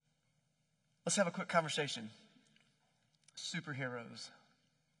Let's have a quick conversation. Superheroes.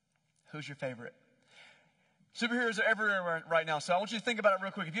 Who's your favorite? Superheroes are everywhere right now, so I want you to think about it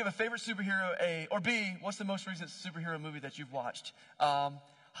real quick. If you have a favorite superhero, A, or B, what's the most recent superhero movie that you've watched?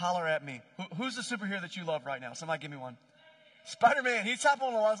 Holler at me. Who's the superhero that you love right now? Somebody give me one. Spider-Man. He's top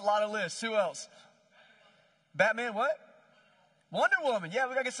on a lot of lists. Who else? Batman, what? Wonder Woman. Yeah,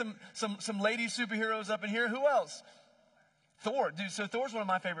 we got to get some lady superheroes up in here. Who else? Thor. Dude, so Thor's one of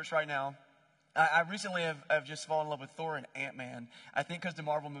my favorites right now. I recently have just fallen in love with Thor and Ant-Man. I think because the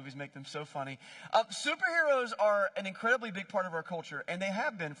Marvel movies make them so funny. Superheroes are an incredibly big part of our culture, and they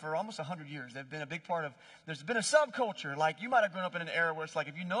have been for almost 100 years. They've been a big part of, there's been a subculture. Like, you might have grown up in an era where it's like,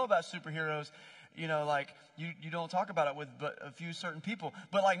 if you know about superheroes, you know, like, you don't talk about it with but a few certain people.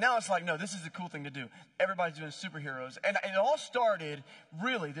 But, like, now it's like, no, this is the cool thing to do. Everybody's doing superheroes. And it all started,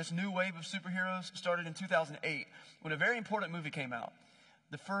 really, this new wave of superheroes started in 2008 when a very important movie came out.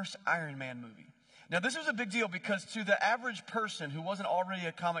 The first Iron Man movie. Now, this was a big deal because to the average person who wasn't already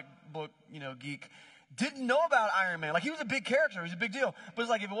a comic book, geek, didn't know about Iron Man. Like, he was a big character. He was a big deal. But it's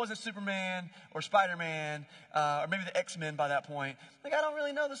like, if it wasn't Superman or Spider-Man, or maybe the X-Men by that point, like, I don't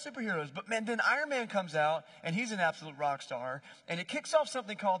really know the superheroes. But, man, then Iron Man comes out, and he's an absolute rock star, and it kicks off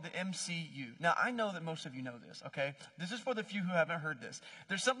something called the MCU. Now, I know that most of you know this, okay? This is for the few who haven't heard this.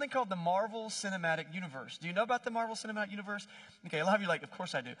 There's something called the Marvel Cinematic Universe. Do you know about the Marvel Cinematic Universe? Okay, a lot of you are like, of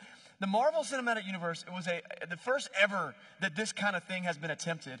course I do. The Marvel Cinematic Universe, it was the first ever that this kind of thing has been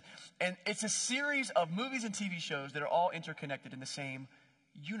attempted. And it's a series of movies and TV shows that are all interconnected in the same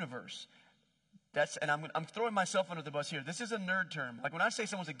universe. I'm throwing myself under the bus here. This is a nerd term. Like, when I say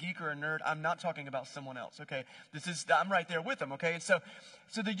someone's a geek or a nerd, I'm not talking about someone else, okay? I'm right there with them, okay? And so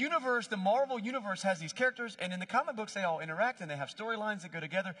the universe, the Marvel universe has these characters, and in the comic books, they all interact, and they have storylines that go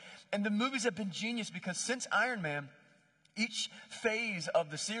together. And the movies have been genius because since Iron Man, each phase of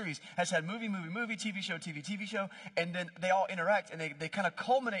the series has had movie, TV show, and then they all interact, and they kind of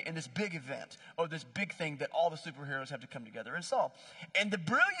culminate in this big event, or this big thing that all the superheroes have to come together and solve. And the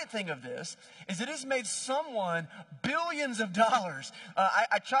brilliant thing of this is it has made someone billions of dollars.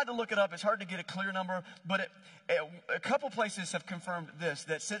 I tried to look it up. It's hard to get a clear number, but a couple places have confirmed this,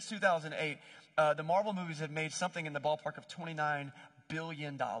 that since 2008, the Marvel movies have made something in the ballpark of $29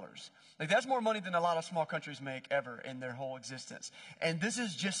 billion. Like, that's more money than a lot of small countries make ever in their whole existence. And this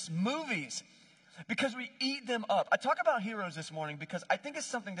is just movies because we eat them up. I talk about heroes this morning because I think it's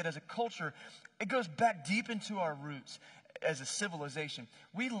something that as a culture, it goes back deep into our roots as a civilization.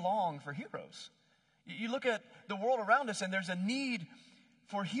 We long for heroes. You look at the world around us and there's a need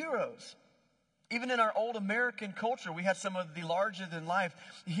for heroes. Even in our old American culture, we had some of the larger-than-life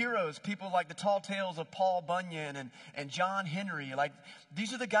heroes, people like the tall tales of Paul Bunyan and John Henry. Like,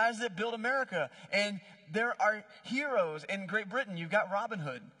 these are the guys that built America. And there are heroes in Great Britain. You've got Robin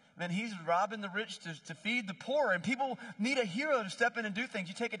Hood. Man, he's robbing the rich to feed the poor. And people need a hero to step in and do things.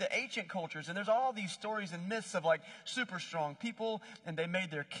 You take it to ancient cultures, and there's all these stories and myths of, like, super strong people. And they made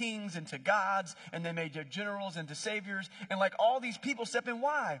their kings into gods, and they made their generals into saviors. And, like, all these people step in.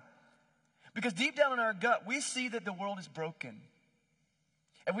 Why? Because deep down in our gut, we see that the world is broken.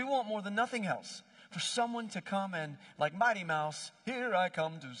 And we want more than nothing else for someone to come and, like Mighty Mouse, here I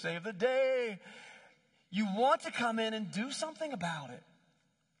come to save the day. You want to come in and do something about it.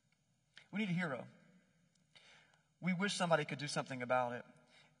 We need a hero. We wish somebody could do something about it.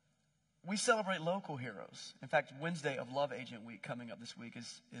 We celebrate local heroes. In fact, Wednesday of Love Agent Week coming up this week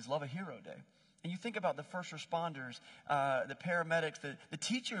is Love a Hero Day. And you think about the first responders, the paramedics, the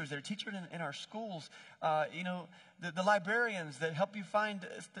teachers that are teaching in our schools, the librarians that help you find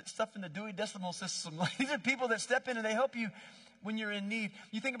stuff in the Dewey Decimal System. These are people that step in and they help you when you're in need.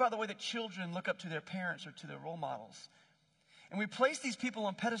 You think about the way that children look up to their parents or to their role models. And we place these people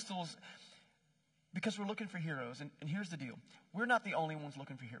on pedestals because we're looking for heroes. And here's the deal. We're not the only ones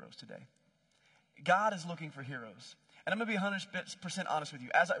looking for heroes today. God is looking for heroes. And I'm going to be 100% honest with you.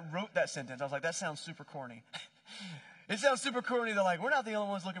 As I wrote that sentence, I was like, that sounds super corny. It sounds super corny. They're like, we're not the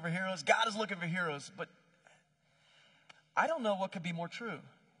only ones looking for heroes. God is looking for heroes. But I don't know what could be more true.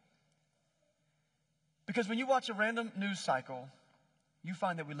 Because when you watch a random news cycle, you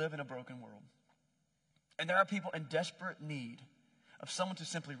find that we live in a broken world. And there are people in desperate need of someone to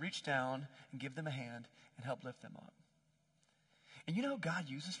simply reach down and give them a hand and help lift them up. And you know who God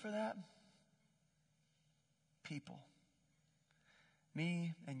uses for that? People.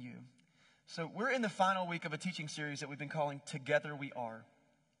 Me and you. So we're in the final week of a teaching series that we've been calling Together We Are.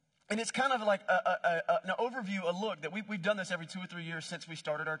 And it's kind of like an overview, a look that we've done this every 2 or 3 years since we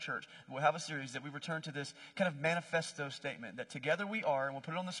started our church. We'll have a series that we return to this kind of manifesto statement that together we are, and we'll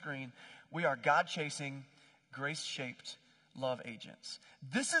put it on the screen, we are God-chasing, grace-shaped love agents.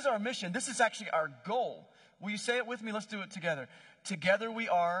 This is our mission. This is actually our goal. Will you say it with me? Let's do it together. Together we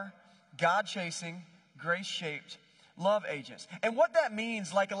are God-chasing, grace-shaped love agents. And what that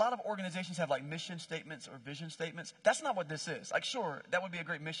means, like a lot of organizations have like mission statements or vision statements. That's not what this is. Like, sure, that would be a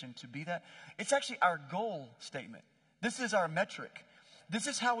great mission to be that. It's actually our goal statement. This is our metric. This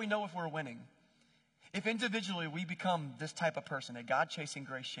is how we know if we're winning. If individually we become this type of person, a God-chasing,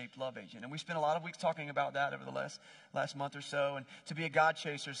 grace-shaped love agent. And we spent a lot of weeks talking about that over the last month or so. And to be a God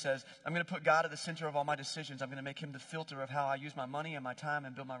chaser says, I'm going to put God at the center of all my decisions. I'm going to make him the filter of how I use my money and my time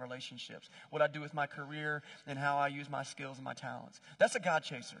and build my relationships. What I do with my career and how I use my skills and my talents. That's a God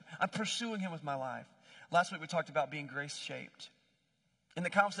chaser. I'm pursuing him with my life. Last week we talked about being grace-shaped. And the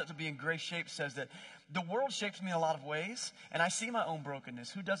concept of being grace-shaped says that the world shapes me in a lot of ways. And I see my own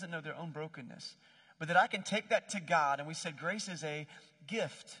brokenness. Who doesn't know their own brokenness? But that I can take that to God, and we said grace is a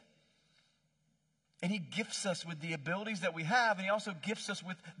gift. And he gifts us with the abilities that we have, and he also gifts us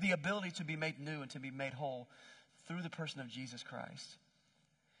with the ability to be made new and to be made whole through the person of Jesus Christ.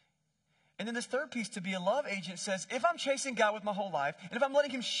 And then this third piece, to be a love agent, says, if I'm chasing God with my whole life, and if I'm letting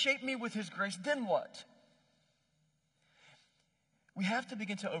him shape me with his grace, then what? We have to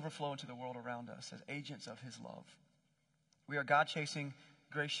begin to overflow into the world around us as agents of his love. We are God-chasing,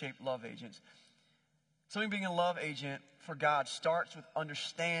 grace-shaped love agents. So being a love agent for God starts with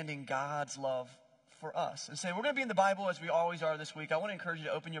understanding God's love for us. And say, we're going to be in the Bible as we always are this week. I want to encourage you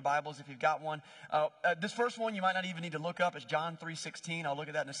to open your Bibles if you've got one. This first one you might not even need to look up. It's John 3:16. I'll look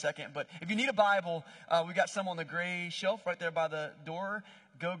at that in a second. But if you need a Bible, we got some on the gray shelf right there by the door.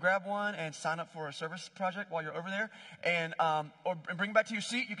 Go grab one and sign up for a service project while you're over there. And or bring it back to your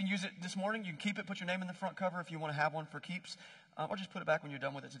seat. You can use it this morning. You can keep it. Put your name in the front cover if you want to have one for keeps. Or just put it back when you're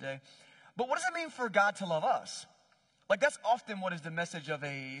done with it today. But what does it mean for God to love us? Like, that's often what is the message of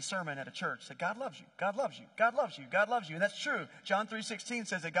a sermon at a church. That God loves you. God loves you. God loves you. God loves you. And that's true. John 3:16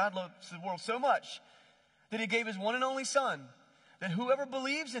 says that God loves the world so much that he gave his one and only Son, that whoever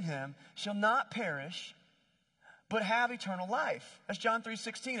believes in him shall not perish, but have eternal life. That's John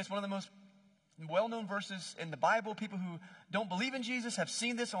 3:16. It's one of the most well-known verses in the Bible. People who don't believe in Jesus have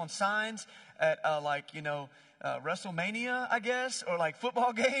seen this on signs at WrestleMania, I guess, or like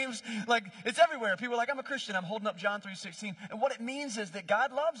football games. Like, it's everywhere. People are like, I'm a Christian. I'm holding up John 3:16. And what it means is that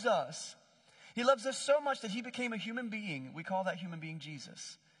God loves us. He loves us so much that he became a human being. We call that human being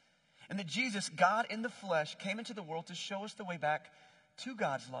Jesus. And that Jesus, God in the flesh, came into the world to show us the way back to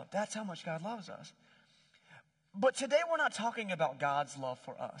God's love. That's how much God loves us. But today we're not talking about God's love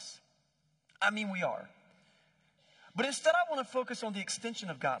for us. I mean, we are. But instead, I want to focus on the extension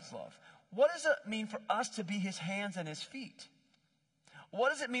of God's love. What does it mean for us to be his hands and his feet? What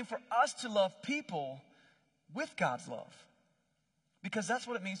does it mean for us to love people with God's love? Because that's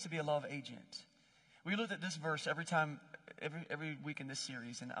what it means to be a love agent. We looked at this verse every week in this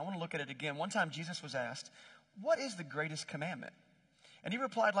series, and I want to look at it again. One time Jesus was asked, what is the greatest commandment? And he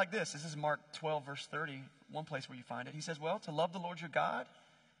replied like this. This is Mark 12, verse 30, one place where you find it. He says, well, to love the Lord your God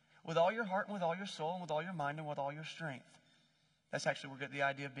with all your heart and with all your soul and with all your mind and with all your strength. That's actually where we get the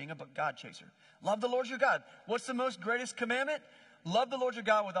idea of being a God chaser. Love the Lord your God. What's the most greatest commandment? Love the Lord your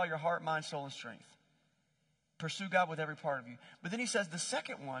God with all your heart, mind, soul, and strength. Pursue God with every part of you. But then he says the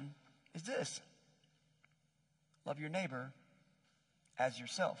second one is this. Love your neighbor as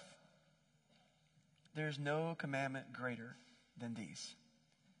yourself. There's no commandment greater than these.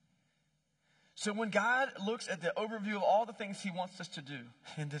 So when God looks at the overview of all the things he wants us to do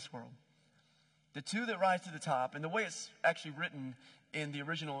in this world, the two that rise to the top, and the way it's actually written in the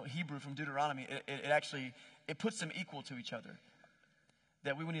original Hebrew from Deuteronomy, it puts them equal to each other.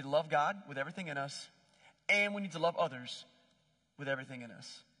 That we need to love God with everything in us, and we need to love others with everything in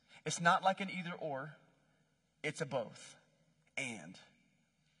us. It's not like an either or, it's a both. And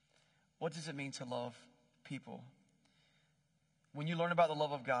what does it mean to love people? When you learn about the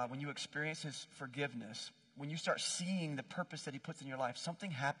love of God, when you experience his forgiveness, when you start seeing the purpose that he puts in your life,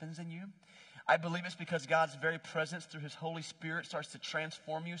 something happens in you. I believe it's because God's very presence through his Holy Spirit starts to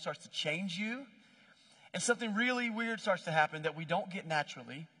transform you, starts to change you. And something really weird starts to happen that we don't get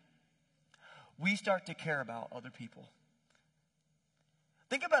naturally. We start to care about other people.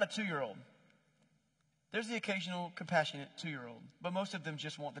 Think about a 2-year-old. There's the occasional compassionate 2-year-old, but most of them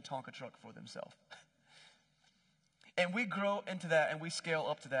just want the Tonka truck for themselves. And we grow into that and we scale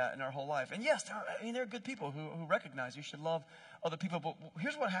up to that in our whole life. And yes, there are good people who recognize you should love other people. But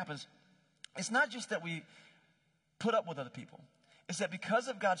here's what happens. It's not just that we put up with other people. It's that because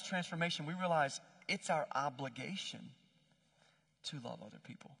of God's transformation, we realize it's our obligation to love other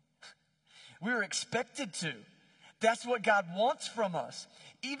people. We're expected to. That's what God wants from us.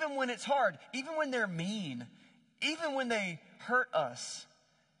 Even when it's hard, even when they're mean, Even when they hurt us,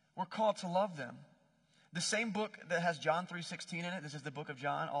 we're called to love them. The same book that has John 3:16 in it, this is the book of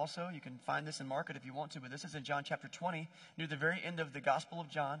John also. You can find this in Mark if you want to, but this is in John chapter 20, near the very end of the Gospel of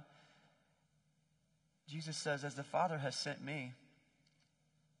John. Jesus says, as the Father has sent me,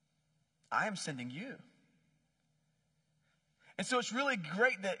 I am sending you. And so it's really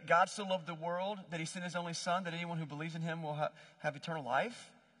great that God so loved the world, that he sent his only son, that anyone who believes in him will have eternal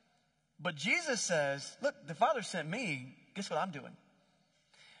life. But Jesus says, look, the Father sent me. Guess what I'm doing?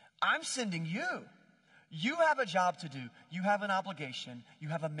 I'm sending you. You have a job to do. You have an obligation. You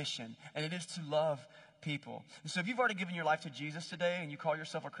have a mission. And it is to love people. And so if you've already given your life to Jesus today and you call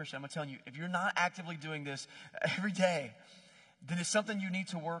yourself a Christian, I'm going to tell you, if you're not actively doing this every day, then it's something you need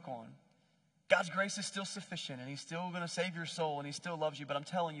to work on. God's grace is still sufficient, and he's still going to save your soul, and he still loves you. But I'm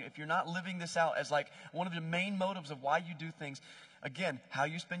telling you, if you're not living this out as like one of the main motives of why you do things, again, how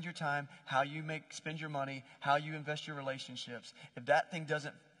you spend your time, how you spend your money, how you invest your relationships, if that thing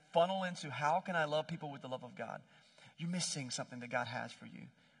doesn't funnel into how can I love people with the love of God, you're missing something that God has for you.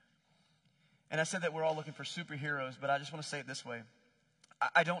 And I said that we're all looking for superheroes, but I just want to say it this way.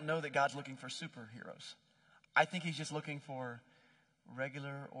 I don't know that God's looking for superheroes. I think he's just looking for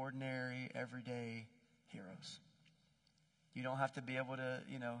regular, ordinary, everyday heroes. You don't have to be able to,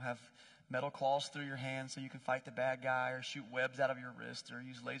 have metal claws through your hands so you can fight the bad guy or shoot webs out of your wrist or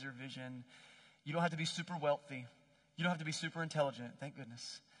use laser vision. You don't have to be super wealthy. You don't have to be super intelligent, thank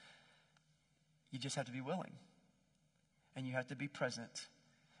goodness. You just have to be willing. And you have to be present.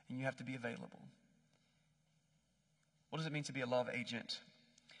 And you have to be available. What does it mean to be a love agent?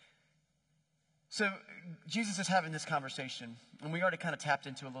 So Jesus is having this conversation, and we already kind of tapped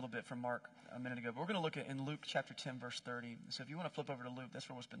into a little bit from Mark a minute ago, but we're going to look at in Luke chapter 10, verse 30. So if you want to flip over to Luke, that's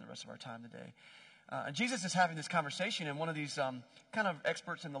where we'll spend the rest of our time today. And Jesus is having this conversation, and one of these kind of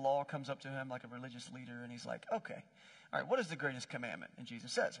experts in the law comes up to him like a religious leader, and he's like, okay, all right, what is the greatest commandment? And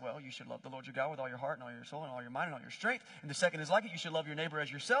Jesus says, well, you should love the Lord your God with all your heart and all your soul and all your mind and all your strength. And the second is like it, you should love your neighbor as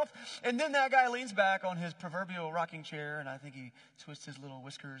yourself. And then that guy leans back on his proverbial rocking chair, and I think he twists his little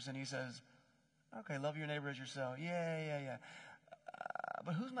whiskers, and he says, okay, love your neighbor as yourself. Yeah.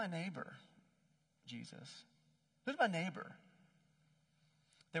 But who's my neighbor, Jesus? Who's my neighbor?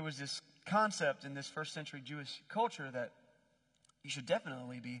 There was this concept in this first century Jewish culture that you should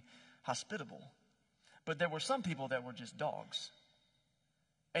definitely be hospitable. But there were some people that were just dogs.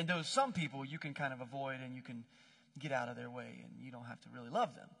 And those some people you can kind of avoid and you can get out of their way and you don't have to really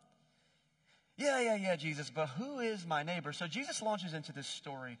love them. Yeah, Jesus, but who is my neighbor? So Jesus launches into this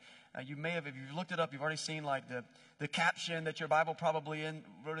story. You may have, if you've looked it up, you've already seen like the caption that your Bible probably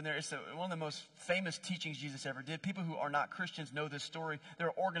wrote in there. It's one of the most famous teachings Jesus ever did. People who are not Christians know this story. There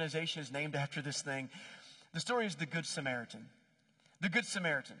are organizations named after this thing. The story is the Good Samaritan. The Good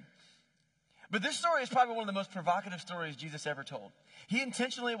Samaritan. But this story is probably one of the most provocative stories Jesus ever told. He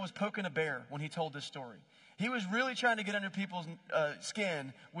intentionally was poking a bear when he told this story. He was really trying to get under people's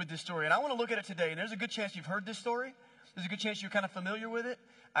skin with this story. And I want to look at it today. And there's a good chance you've heard this story. There's a good chance you're kind of familiar with it.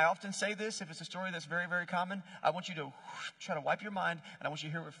 I often say this, if it's a story that's very, very common, I want you to try to wipe your mind, and I want you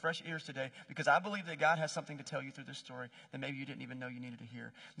to hear it with fresh ears today, because I believe that God has something to tell you through this story that maybe you didn't even know you needed to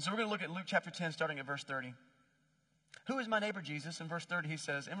hear. And so we're going to look at Luke chapter 10, starting at verse 30. Who is my neighbor, Jesus? In verse 30, he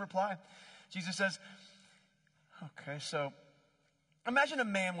says, in reply, Jesus says, okay, so imagine a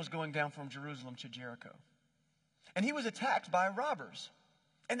man was going down from Jerusalem to Jericho. And he was attacked by robbers.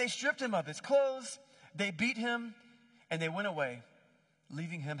 And they stripped him of his clothes, they beat him, and they went away,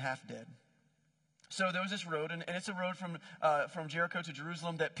 leaving him half dead. So there was this road, and it's a road from Jericho to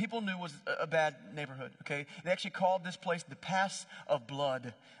Jerusalem that people knew was a bad neighborhood, okay? They actually called this place the Pass of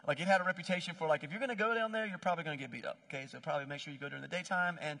Blood. Like, it had a reputation for, like, if you're going to go down there, you're probably going to get beat up, okay? So probably make sure you go during the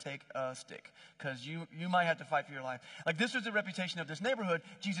daytime and take a stick, because you might have to fight for your life. Like, this was the reputation of this neighborhood.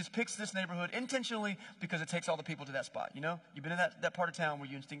 Jesus picks this neighborhood intentionally because it takes all the people to that spot, you know? You've been in that part of town where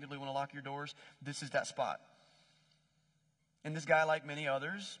you instinctively want to lock your doors. This is that spot. And this guy, like many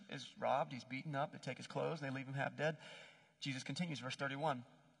others, is robbed. He's beaten up. They take his clothes and they leave him half dead. Jesus continues, verse 31.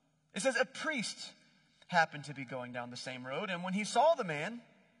 It says, a priest happened to be going down the same road, and when he saw the man,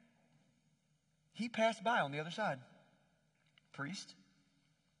 he passed by on the other side. Priest.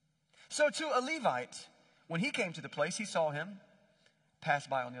 So to a Levite, when he came to the place, he saw him pass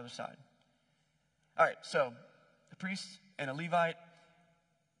by on the other side. All right, so the priest and a Levite,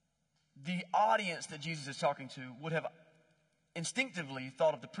 the audience that Jesus is talking to would have instinctively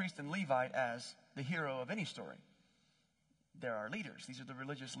thought of the priest and Levite as the hero of any story. There are leaders. These are the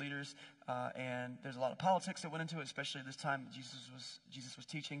religious leaders, and there's a lot of politics that went into it, especially this time Jesus was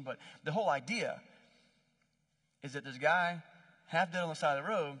teaching. But the whole idea is that this guy, half dead on the side of the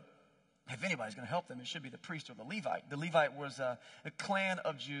road, if anybody's going to help them, it should be the priest or the Levite. The Levite was a clan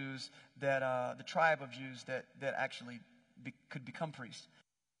of Jews, the tribe of Jews that actually could become priests.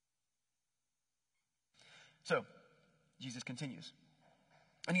 So, Jesus continues.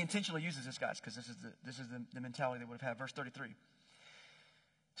 And he intentionally uses this, guys, because this is the mentality they would have had. Verse 33.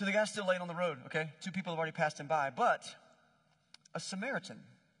 So the guy's still laying on the road, okay? 2 people have already passed him by. But a Samaritan,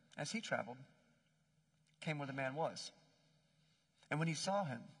 as he traveled, came where the man was. And when he saw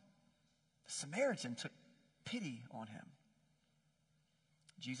him, the Samaritan took pity on him.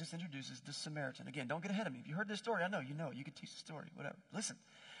 Jesus introduces the Samaritan. Again, don't get ahead of me. If you heard this story, I know. You could teach the story, whatever. Listen.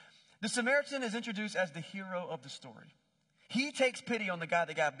 The Samaritan is introduced as the hero of the story. He takes pity on the guy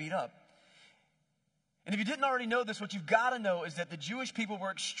that got beat up. And if you didn't already know this, what you've got to know is that the Jewish people were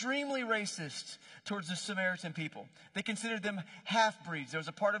extremely racist towards the Samaritan people. They considered them half-breeds. There was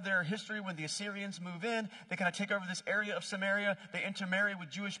a part of their history when the Assyrians move in. They kind of take over this area of Samaria. They intermarry with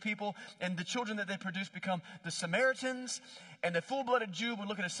Jewish people. And the children that they produce become the Samaritans. And the full-blooded Jew would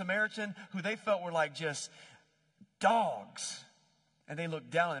look at a Samaritan who they felt were like just dogs. And they looked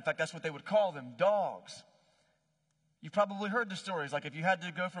down. In fact, that's what they would call them, dogs. You've probably heard the stories. Like if you had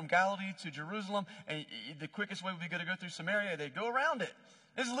to go from Galilee to Jerusalem, and the quickest way would be to go through Samaria, they'd go around it.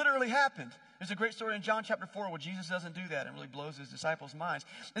 This literally happened. There's a great story in John chapter 4 where Jesus doesn't do that and really blows his disciples' minds.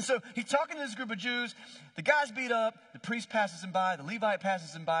 And so he's talking to this group of Jews. The guy's beat up. The priest passes him by. The Levite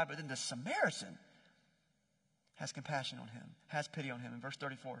passes him by. But then the Samaritan has compassion on him, has pity on him. In verse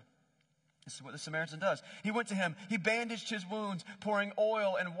 34. This is what the Samaritan does. He went to him. He bandaged his wounds, pouring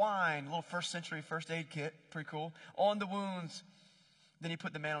oil and wine, a little first century first aid kit, pretty cool, on the wounds. Then he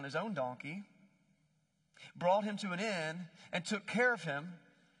put the man on his own donkey, brought him to an inn, and took care of him.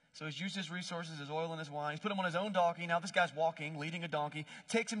 So he's used his resources, his oil and his wine. He's put him on his own donkey. Now this guy's walking, leading a donkey,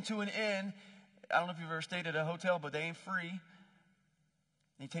 takes him to an inn. I don't know if you've ever stayed at a hotel, but they ain't free. And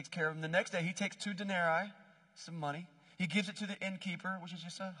he takes care of him. The next day, he takes 2 denarii, some money. He gives it to the innkeeper, which is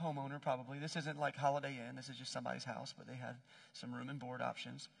just a homeowner probably. This isn't like Holiday Inn. This is just somebody's house, but they had some room and board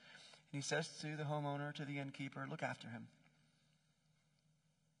options. And he says to the homeowner, to the innkeeper, look after him.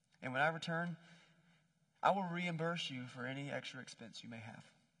 And when I return, I will reimburse you for any extra expense you may have.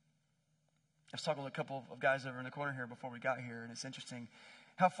 I was talking with a couple of guys over in the corner here before we got here, and it's interesting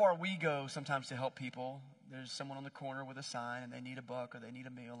how far we go sometimes to help people. There's someone on the corner with a sign, and they need a buck or they need a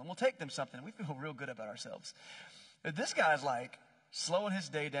meal, and we'll take them something, and we feel real good about ourselves. This guy's like slowing his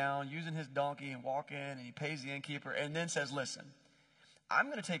day down, using his donkey and walking, and he pays the innkeeper and then says, listen, I'm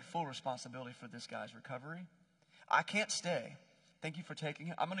going to take full responsibility for this guy's recovery. I can't stay. Thank you for taking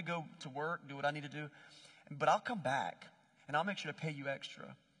him. I'm going to go to work, do what I need to do, but I'll come back and I'll make sure to pay you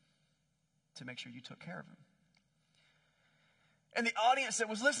extra to make sure you took care of him. And the audience that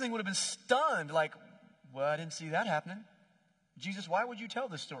was listening would have been stunned, like, well, I didn't see that happening. Jesus, why would you tell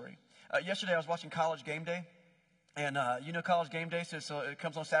this story? Yesterday I was watching College Game Day. And you know College Game Day, so it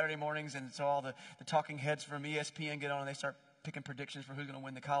comes on Saturday mornings, and so all the talking heads from ESPN get on, and they start picking predictions for who's going to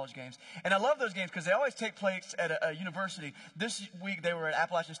win the college games. And I love those games because they always take place at a university. This week they were at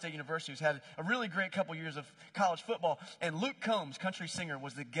Appalachian State University, who's had a really great couple years of college football. And Luke Combs, country singer,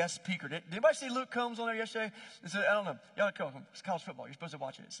 was the guest speaker. Did anybody see Luke Combs on there yesterday? So, I don't know. Y'all come. It's college football. You're supposed to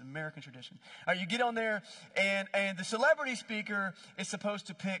watch it. It's an American tradition. All right, you get on there, and the celebrity speaker is supposed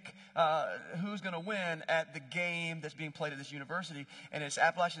to pick who's going to win at the game that's being played at this university. And it's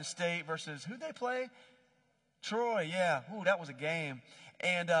Appalachian State versus, who'd they play? Troy, yeah. Ooh, that was a game.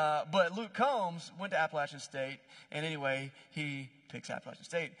 And but Luke Combs went to Appalachian State, and anyway, he picks Appalachian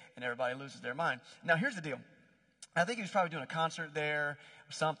State, and everybody loses their mind. Now, here's the deal. I think he was probably doing a concert there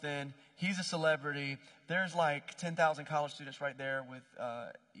or something. He's a celebrity. There's like 10,000 college students right there with,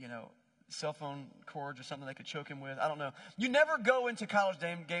 cell phone cords or something they could choke him with. I don't know. You never go into college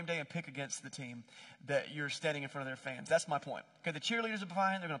game day and pick against the team that you're standing in front of their fans. That's my point. Okay, the cheerleaders are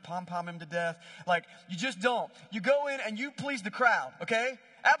behind. They're going to pom-pom him to death. Like, you just don't. You go in and you please the crowd, okay?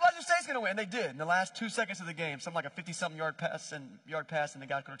 Appalachian State's going to win. They did in the last 2 seconds of the game. Something like a 50-something yard pass, and the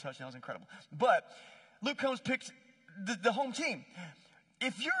guy scored a touchdown. It was incredible. But Luke Combs picked the home team.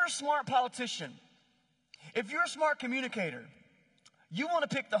 If you're a smart politician, if you're a smart communicator, you want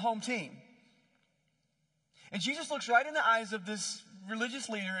to pick the home team. And Jesus looks right in the eyes of this religious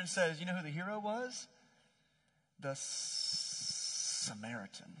leader and says, you know who the hero was? The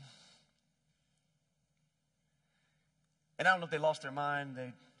Samaritan. And I don't know if they lost their mind,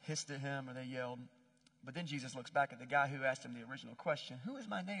 they hissed at him, or they yelled. But then Jesus looks back at the guy who asked him the original question, who is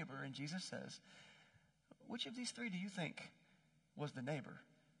my neighbor? And Jesus says, which of these three do you think was the neighbor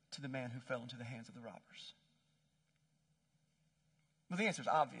to the man who fell into the hands of the robbers? Well, the answer is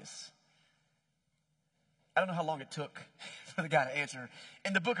obvious. I don't know how long it took for the guy to answer.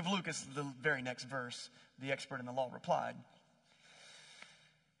 In the book of Luke, it's the very next verse. The expert in the law replied,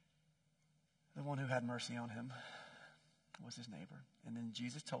 the one who had mercy on him was his neighbor. And then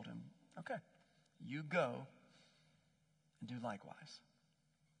Jesus told him, okay, you go and do likewise.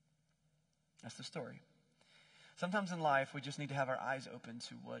 That's the story. Sometimes in life, we just need to have our eyes open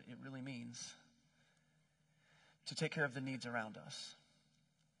to what it really means to take care of the needs around us.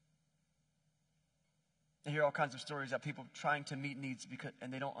 I hear all kinds of stories of people trying to meet needs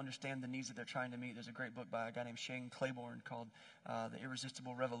and they don't understand the needs that they're trying to meet. There's a great book by a guy named Shane Claiborne called The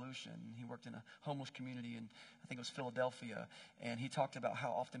Irresistible Revolution. He worked in a homeless community in, I think it was Philadelphia. And he talked about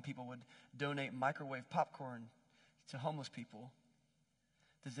how often people would donate microwave popcorn to homeless people.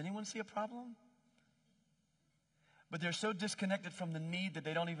 Does anyone see a problem? But they're so disconnected from the need that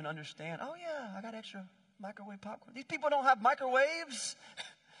they don't even understand. Oh yeah, I got extra microwave popcorn. These people don't have microwaves.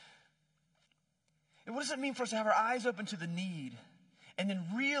 And what does it mean for us to have our eyes open to the need and then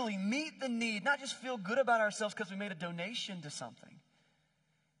really meet the need, not just feel good about ourselves because we made a donation to something,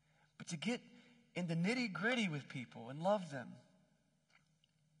 but to get in the nitty-gritty with people and love them?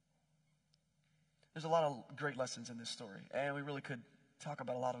 There's a lot of great lessons in this story, and we really could talk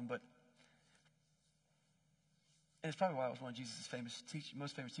about a lot of them, and it's probably why it was one of Jesus'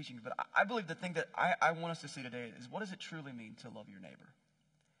 most famous teachings. But I believe the thing that I want us to see today is, what does it truly mean to love your neighbor?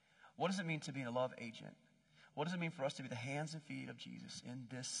 What does it mean to be a love agent? What does it mean for us to be the hands and feet of Jesus in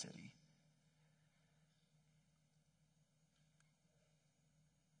this city?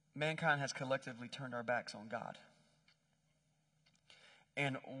 Mankind has collectively turned our backs on God.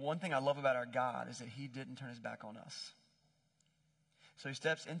 And one thing I love about our God is that he didn't turn his back on us. So he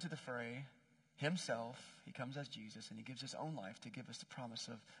steps into the fray himself. He comes as Jesus, and he gives his own life to give us the promise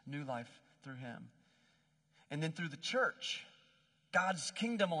of new life through him. And then through the church, God's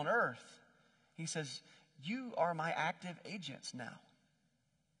kingdom on earth, he says, you are my active agents now.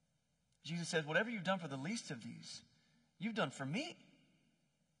 Jesus said, whatever you've done for the least of these, you've done for me.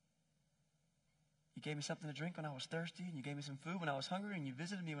 You gave me something to drink when I was thirsty, and you gave me some food when I was hungry, and you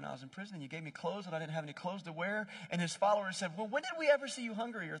visited me when I was in prison, and you gave me clothes when I didn't have any clothes to wear. And his followers said, well, when did we ever see you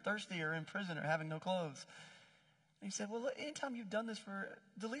hungry or thirsty or in prison or having no clothes? And he said, well, anytime you've done this for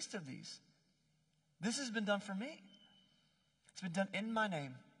the least of these, this has been done for me. It's been done in my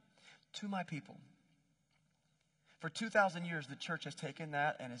name to my people. For 2,000 years, the church has taken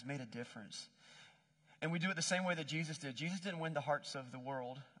that and has made a difference. And we do it the same way that Jesus did. Jesus didn't win the hearts of the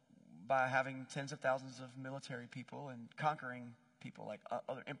world by having tens of thousands of military people and conquering people like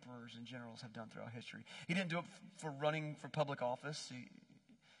other emperors and generals have done throughout history. He didn't do it for running for public office. He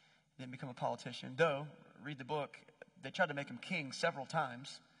didn't become a politician. Though, read the book, they tried to make him king several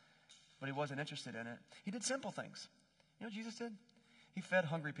times, but he wasn't interested in it. He did simple things. You know what Jesus did? He fed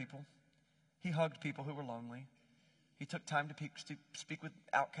hungry people. He hugged people who were lonely. He took time to speak with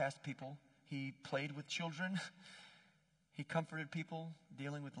outcast people. He played with children. He comforted people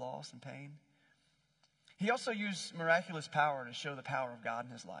dealing with loss and pain. He also used miraculous power to show the power of God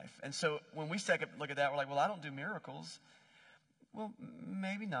in his life. And so when we look at that, we're like, well, I don't do miracles. Well,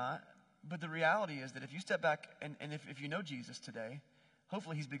 maybe not. But the reality is that if you step back and if you know Jesus today,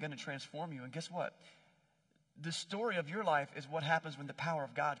 hopefully he's begun to transform you. And guess what? The story of your life is what happens when the power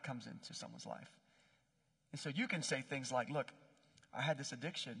of God comes into someone's life. And so you can say things like, look, I had this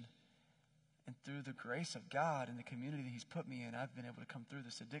addiction, and through the grace of God and the community that he's put me in, I've been able to come through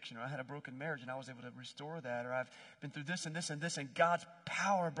this addiction. Or I had a broken marriage, and I was able to restore that. Or I've been through this and this and this, and God's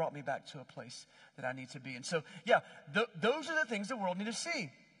power brought me back to a place that I need to be. And so, yeah, those are the things the world needs to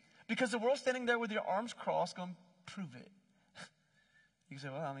see. Because the world's standing there with your arms crossed going, prove it. You can say,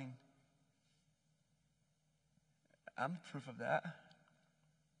 well, I mean, I'm proof of that.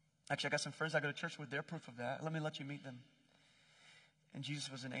 Actually, I got some friends I go to church with. They're proof of that. Let me let you meet them. And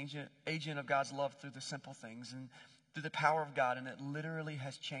Jesus was an agent of God's love through the simple things and through the power of God, and it literally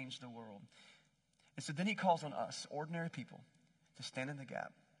has changed the world. And so then he calls on us, ordinary people, to stand in the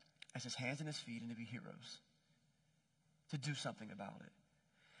gap as his hands and his feet and to be heroes, to do something about it.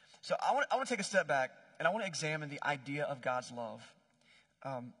 So I want to take a step back, and I want to examine the idea of God's love,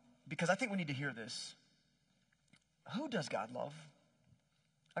 because I think we need to hear this. Who does God love?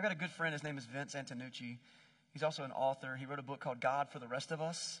 I got a good friend. His name is Vince Antonucci. He's also an author. He wrote a book called God for the Rest of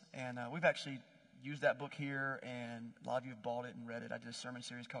Us. And we've actually used that book here, and a lot of you have bought it and read it. I did a sermon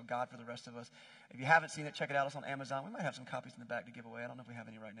series called God for the Rest of Us. If you haven't seen it, check it out. It's on Amazon. We might have some copies in the back to give away. I don't know if we have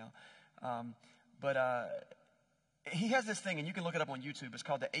any right now. But he has this thing, and you can look it up on YouTube. It's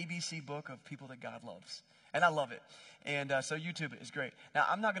called the ABC Book of People That God Loves. And I love it. And so YouTube is great. Now,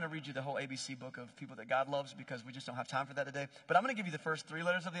 I'm not going to read you the whole ABC book of people that God loves because we just don't have time for that today. But I'm going to give you the first 3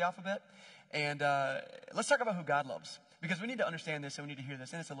 letters of the alphabet. And let's talk about who God loves. Because we need to understand this and we need to hear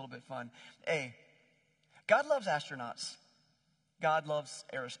this. And it's a little bit fun. A, God loves astronauts. God loves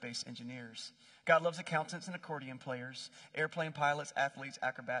aerospace engineers. God loves accountants and accordion players, airplane pilots, athletes,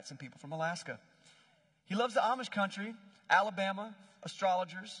 acrobats, and people from Alaska. He loves the Amish country, Alabama,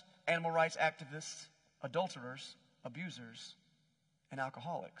 astrologers, animal rights activists, adulterers, abusers, and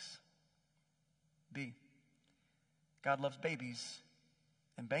alcoholics. B, God loves babies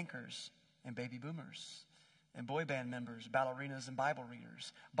and bankers and baby boomers and boy band members, ballerinas and Bible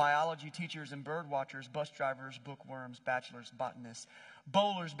readers, biology teachers and bird watchers, bus drivers, bookworms, bachelors, botanists,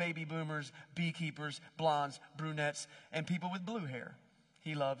 bowlers, baby boomers, beekeepers, blondes, brunettes, and people with blue hair.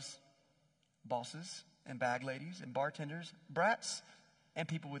 He loves bosses and bag ladies and bartenders, brats, and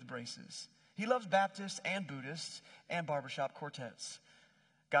people with braces. He loves Baptists and Buddhists and barbershop quartets.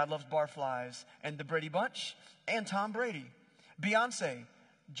 God loves barflies and the Brady Bunch and Tom Brady, Beyonce,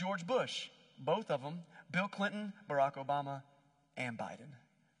 George Bush, both of them, Bill Clinton, Barack Obama, and Biden.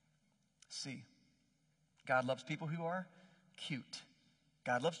 C, God loves people who are cute.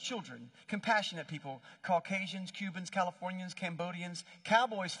 God loves children, compassionate people, Caucasians, Cubans, Californians, Cambodians,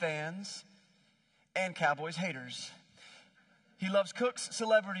 Cowboys fans, and Cowboys haters. He loves cooks,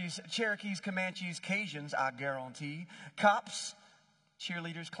 celebrities, Cherokees, Comanches, Cajuns, I guarantee, cops,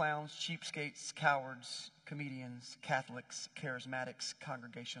 cheerleaders, clowns, cheapskates, cowards, comedians, Catholics, charismatics,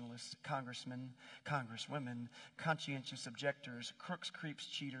 Congregationalists, congressmen, congresswomen, conscientious objectors, crooks, creeps,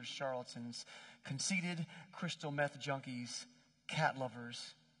 cheaters, charlatans, conceited, crystal meth junkies, cat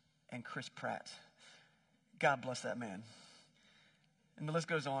lovers, and Chris Pratt. God bless that man. And the list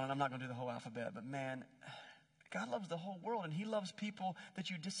goes on, and I'm not going to do the whole alphabet, but man, God loves the whole world, and he loves people that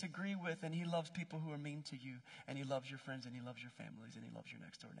you disagree with, and he loves people who are mean to you, and he loves your friends, and he loves your families, and he loves your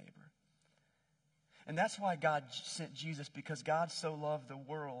next door neighbor. And that's why God sent Jesus, because God so loved the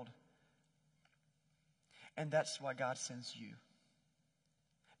world. And that's why God sends you,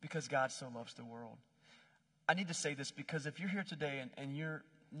 because God so loves the world. I need to say this because if you're here today and you're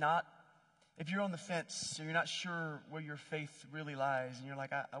not, if you're on the fence or you're not sure where your faith really lies, and you're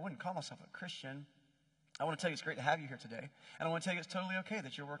like, I wouldn't call myself a Christian, I want to tell you it's great to have you here today. And I want to tell you it's totally okay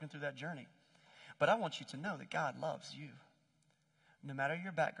that you're working through that journey. But I want you to know that God loves you. No matter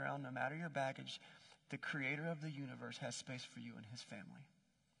your background, no matter your baggage, the creator of the universe has space for you and his family.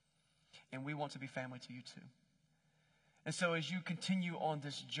 And we want to be family to you too. And so as you continue on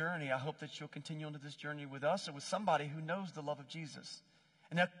this journey, I hope that you'll continue on this journey with us or with somebody who knows the love of Jesus.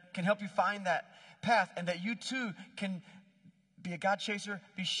 And that can help you find that path, and that you too can be a God chaser,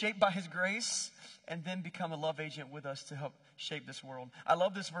 be shaped by his grace, and then become a love agent with us to help shape this world. I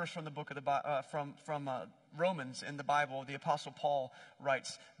love this verse from the book of the from Romans in the Bible. The Apostle Paul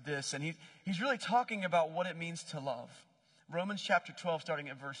writes this, and he's really talking about what it means to love. Romans chapter 12, starting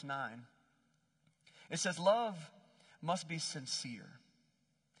at verse 9. It says, love must be sincere.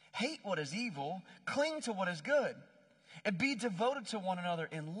 Hate what is evil, cling to what is good, and be devoted to one another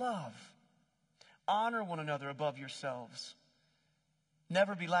in love. Honor one another above yourselves.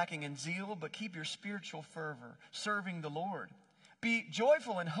 Never be lacking in zeal, but keep your spiritual fervor, serving the Lord. Be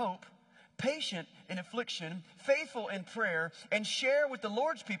joyful in hope, patient in affliction, faithful in prayer, and share with the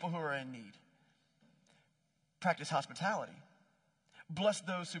Lord's people who are in need. Practice hospitality. Bless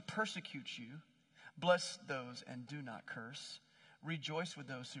those who persecute you. Bless those and do not curse. Rejoice with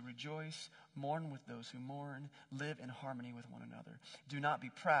those who rejoice. Mourn with those who mourn. Live in harmony with one another. Do not be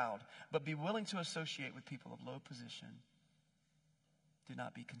proud, but be willing to associate with people of low position. Do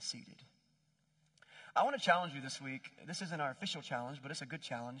not be conceited. I want to challenge you this week. This isn't our official challenge, but it's a good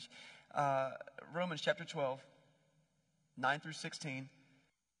challenge. Romans chapter 12, 9 through 16.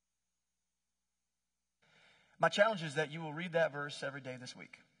 My challenge is that you will read that verse every day this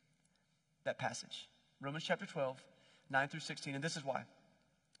week. That passage. Romans chapter 12, 9 through 16. And this is why.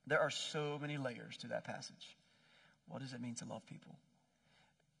 There are so many layers to that passage. What does it mean to love people?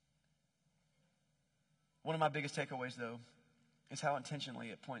 One of my biggest takeaways, though, is how intentionally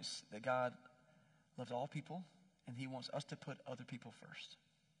it points that God loves all people, and he wants us to put other people first.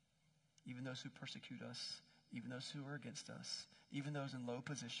 Even those who persecute us, even those who are against us, even those in low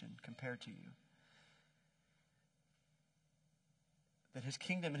position compared to you. That his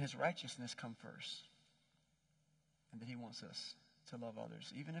kingdom and his righteousness come first. And that he wants us to love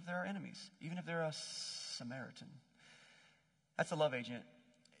others, even if they're our enemies, even if they're a Samaritan. That's a love agent.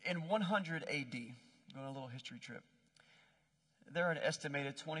 In 100 AD, going on a little history trip, there are an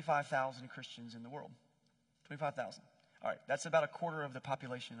estimated 25,000 Christians in the world. 25,000. All right, that's about a quarter of the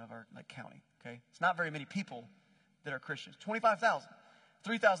population of our county, okay? It's not very many people that are Christians. 25,000.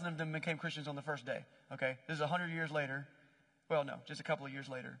 3,000 of them became Christians on the first day, okay? This is 100 years later. Well, no, just a couple of years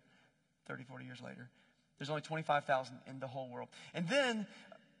later, 30, 40 years later. There's only 25,000 in the whole world. And then,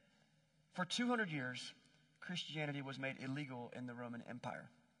 for 200 years, Christianity was made illegal in the Roman Empire.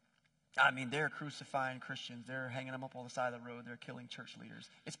 I mean, they're crucifying Christians. They're hanging them up on the side of the road. They're killing church leaders.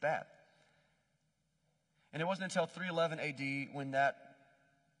 It's bad. And it wasn't until 311 AD when that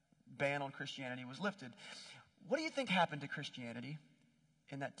ban on Christianity was lifted. What do you think happened to Christianity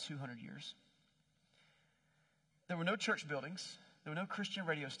in that 200 years? There were no church buildings. There were no Christian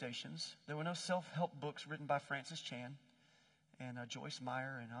radio stations. There were no self-help books written by Francis Chan and Joyce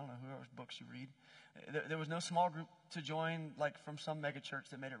Meyer and I don't know whoever's books you read. There was no small group to join like from some mega church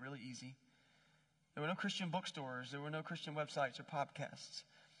that made it really easy. There were no Christian bookstores. There were no Christian websites or podcasts.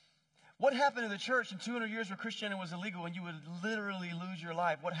 What happened to the church in 200 years where Christianity was illegal and you would literally lose your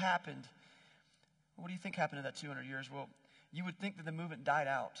life? What happened? What do you think happened in that 200 years? Well, you would think that the movement died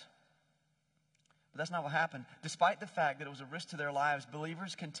out. But that's not what happened. Despite the fact that it was a risk to their lives,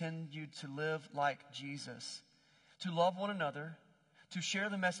 believers continued to live like Jesus, to love one another, to share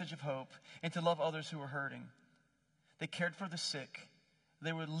the message of hope, and to love others who were hurting. They cared for the sick.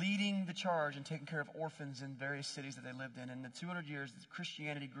 They were leading the charge and taking care of orphans in various cities that they lived in. In the 200 years,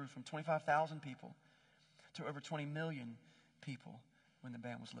 Christianity grew from 25,000 people to over 20 million people when the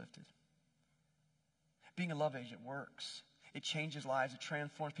ban was lifted. Being a love agent works. It changes lives. It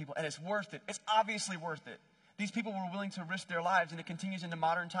transforms people. And it's worth it. It's obviously worth it. These people were willing to risk their lives, and it continues into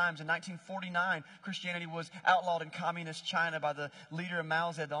modern times. In 1949, Christianity was outlawed in communist China by the leader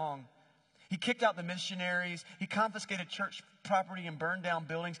Mao Zedong. He kicked out the missionaries. He confiscated church property and burned down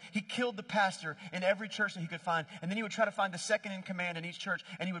buildings. He killed the pastor in every church that he could find. And then he would try to find the second in command in each church,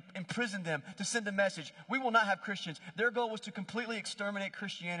 and he would imprison them to send a message. We will not have Christians. Their goal was to completely exterminate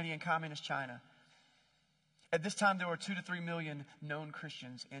Christianity in communist China. At this time, there were 2 to 3 million known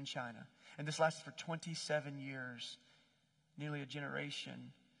Christians in China. And this lasted for 27 years, nearly a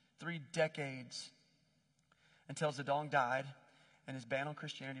generation, 3 decades, until Zedong died and his ban on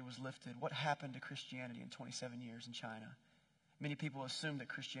Christianity was lifted. What happened to Christianity in 27 years in China? Many people assumed that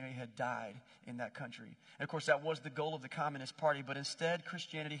Christianity had died in that country. And of course, that was the goal of the Communist Party, but instead,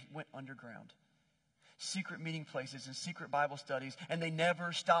 Christianity went underground. Secret meeting places and secret Bible studies, and they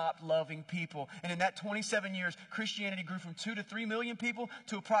never stopped loving people. And in that 27 years, Christianity grew from 2 to 3 million people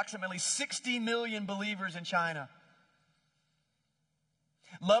to approximately 60 million believers in China.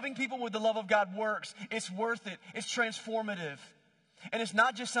 Loving people with the love of God works. It's worth it. It's transformative. And it's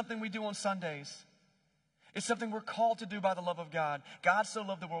not just something we do on Sundays. It's something we're called to do by the love of God. God so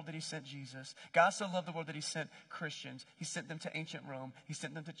loved the world that he sent Jesus. God so loved the world that he sent Christians. He sent them to ancient Rome. He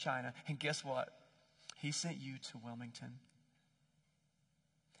sent them to China. And guess what? He sent you to Wilmington.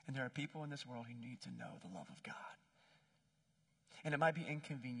 And there are people in this world who need to know the love of God. And it might be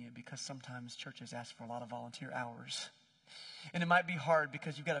inconvenient because sometimes churches ask for a lot of volunteer hours. And it might be hard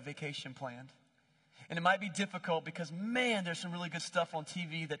because you've got a vacation planned. And it might be difficult because, man, there's some really good stuff on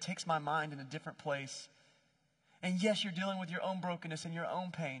TV that takes my mind in a different place. And yes, you're dealing with your own brokenness and your own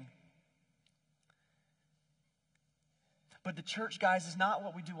pain. But the church, guys, is not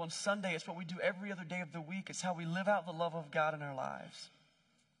what we do on Sunday. It's what we do every other day of the week. It's how we live out the love of God in our lives.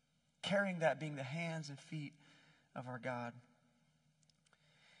 Carrying that, being the hands and feet of our God.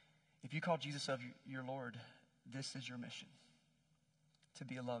 If you call Jesus of your Lord, this is your mission. To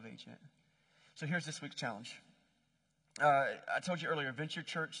be a love agent. So here's this week's challenge. I told you earlier, Venture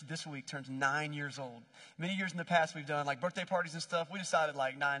Church this week turns 9 years old. Many years in the past we've done like birthday parties and stuff. We decided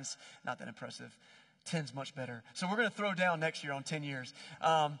like 9's not that impressive. 10's much better. So we're going to throw down next year on 10 years.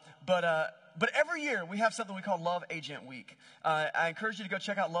 But every year we have something we call Love Agent Week. I encourage you to go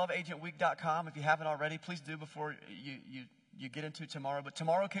check out loveagentweek.com if you haven't already. Please do before you get into tomorrow. But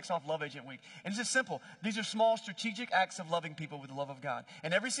tomorrow kicks off Love Agent Week. And it's just simple. These are small strategic acts of loving people with the love of God.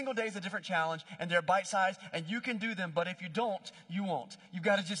 And every single day is a different challenge. And they're bite-sized. And you can do them. But if you don't, you won't. You've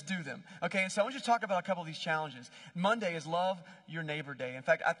got to just do them. Okay? And so I want you to talk about a couple of these challenges. Monday is Love Your Neighbor Day. In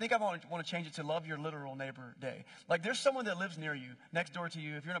fact, I think I want to change it to Love Your Literal Neighbor Day. Like there's someone that lives near you, next door to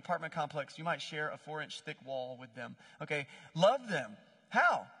you. If you're in an apartment complex, you might share a 4-inch thick wall with them. Okay? Love them.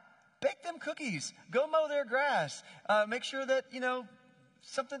 How? Bake them cookies. Go mow their grass. Make sure that,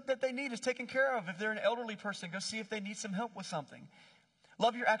 something that they need is taken care of. If they're an elderly person, go see if they need some help with something.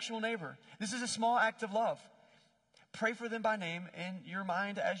 Love your actual neighbor. This is a small act of love. Pray for them by name in your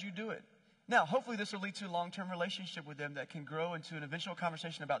mind as you do it. Now, hopefully this will lead to a long-term relationship with them that can grow into an eventual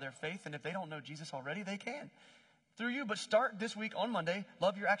conversation about their faith. And if they don't know Jesus already, they can through you. But start this week on Monday,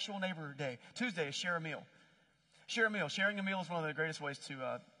 Love Your Actual Neighbor Day. Tuesday is Share a Meal. Share a meal. Sharing a meal is one of the greatest ways to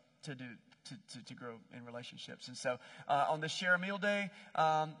grow in relationships. And so on this Share a Meal Day,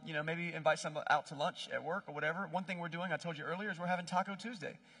 maybe invite someone out to lunch at work or whatever. One thing we're doing, I told you earlier, is we're having Taco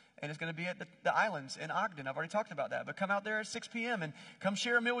Tuesday. And it's going to be at the Islands in Ogden. I've already talked about that. But come out there at 6 p.m. and come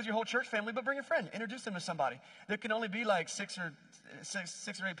share a meal with your whole church family, but bring a friend. Introduce them to somebody. There can only be like six or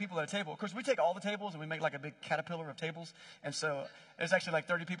 8 people at a table. Of course, we take all the tables and we make like a big caterpillar of tables. And so there's actually like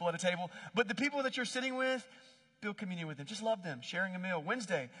 30 people at a table. But the people that you're sitting with, build communion with them. Just love them. Sharing a meal.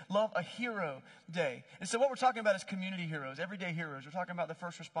 Wednesday, Love a Hero Day. And so what we're talking about is community heroes, everyday heroes. We're talking about the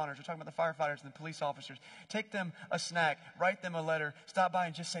first responders. We're talking about the firefighters and the police officers. Take them a snack. Write them a letter. Stop by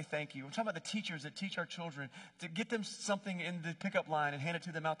and just say thank you. We're talking about the teachers that teach our children. To get them something in the pickup line and hand it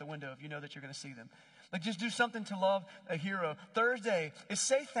to them out the window if you know that you're going to see them. Like just do something to love a hero. Thursday is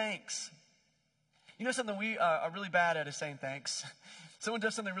say thanks. You know something we are really bad at is saying thanks. Someone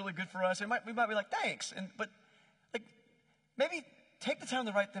does something really good for us. We might be like, thanks. But maybe take the time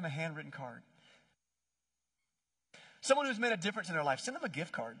to write them a handwritten card. Someone who's made a difference in their life, send them a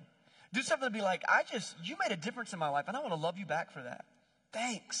gift card. Do something to be like, you made a difference in my life, and I want to love you back for that.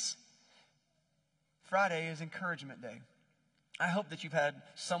 Thanks. Friday is Encouragement Day. I hope that you've had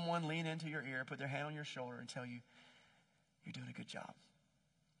someone lean into your ear, put their hand on your shoulder, and tell you, you're doing a good job.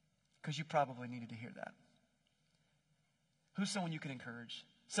 Because you probably needed to hear that. Who's someone you can encourage?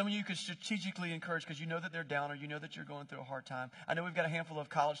 Someone you could strategically encourage because you know that they're down or you know that you're going through a hard time. I know we've got a handful of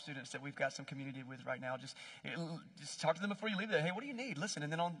college students that we've got some community with right now. Just talk to them before you leave there. Hey, what do you need? Listen.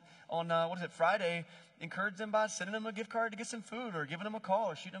 And then on Friday, encourage them by sending them a gift card to get some food or giving them a call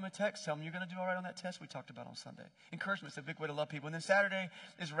or shooting them a text. Tell them you're going to do all right on that test we talked about on Sunday. Encouragement is a big way to love people. And then Saturday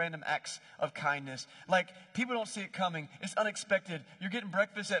is random acts of kindness. Like people don't see it coming. It's unexpected. You're getting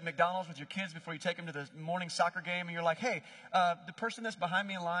breakfast at McDonald's with your kids before you take them to the morning soccer game. And you're like, hey, the person that's behind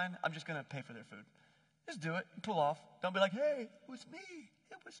me in line, I'm just going to pay for their food. Just do it and pull off. Don't be like, hey, it was me.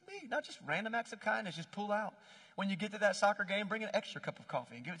 It was me. Not just random acts of kindness. Just pull out. When you get to that soccer game, bring an extra cup of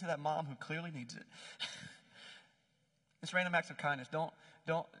coffee and give it to that mom who clearly needs it. It's random acts of kindness.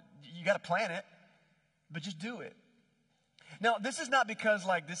 You got to plan it, but just do it. Now, this is not because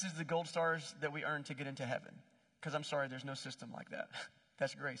this is the gold stars that we earn to get into heaven. Because I'm sorry, there's no system like that.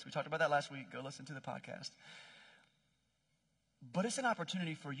 That's grace. We talked about that last week. Go listen to the podcast. But it's an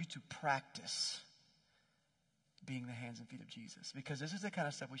opportunity for you to practice being the hands and feet of Jesus. Because this is the kind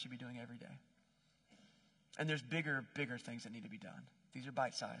of stuff we should be doing every day. And there's bigger things that need to be done. These are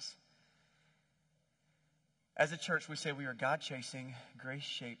bite-sized. As a church, we say we are God-chasing,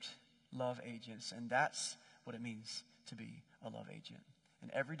 grace-shaped love agents. And that's what it means to be a love agent. An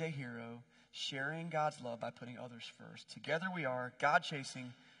everyday hero, sharing God's love by putting others first. Together we are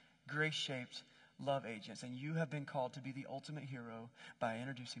God-chasing, grace-shaped love agents. And you have been called to be the ultimate hero by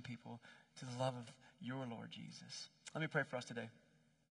introducing people to the love of your Lord Jesus. Let me pray for us today.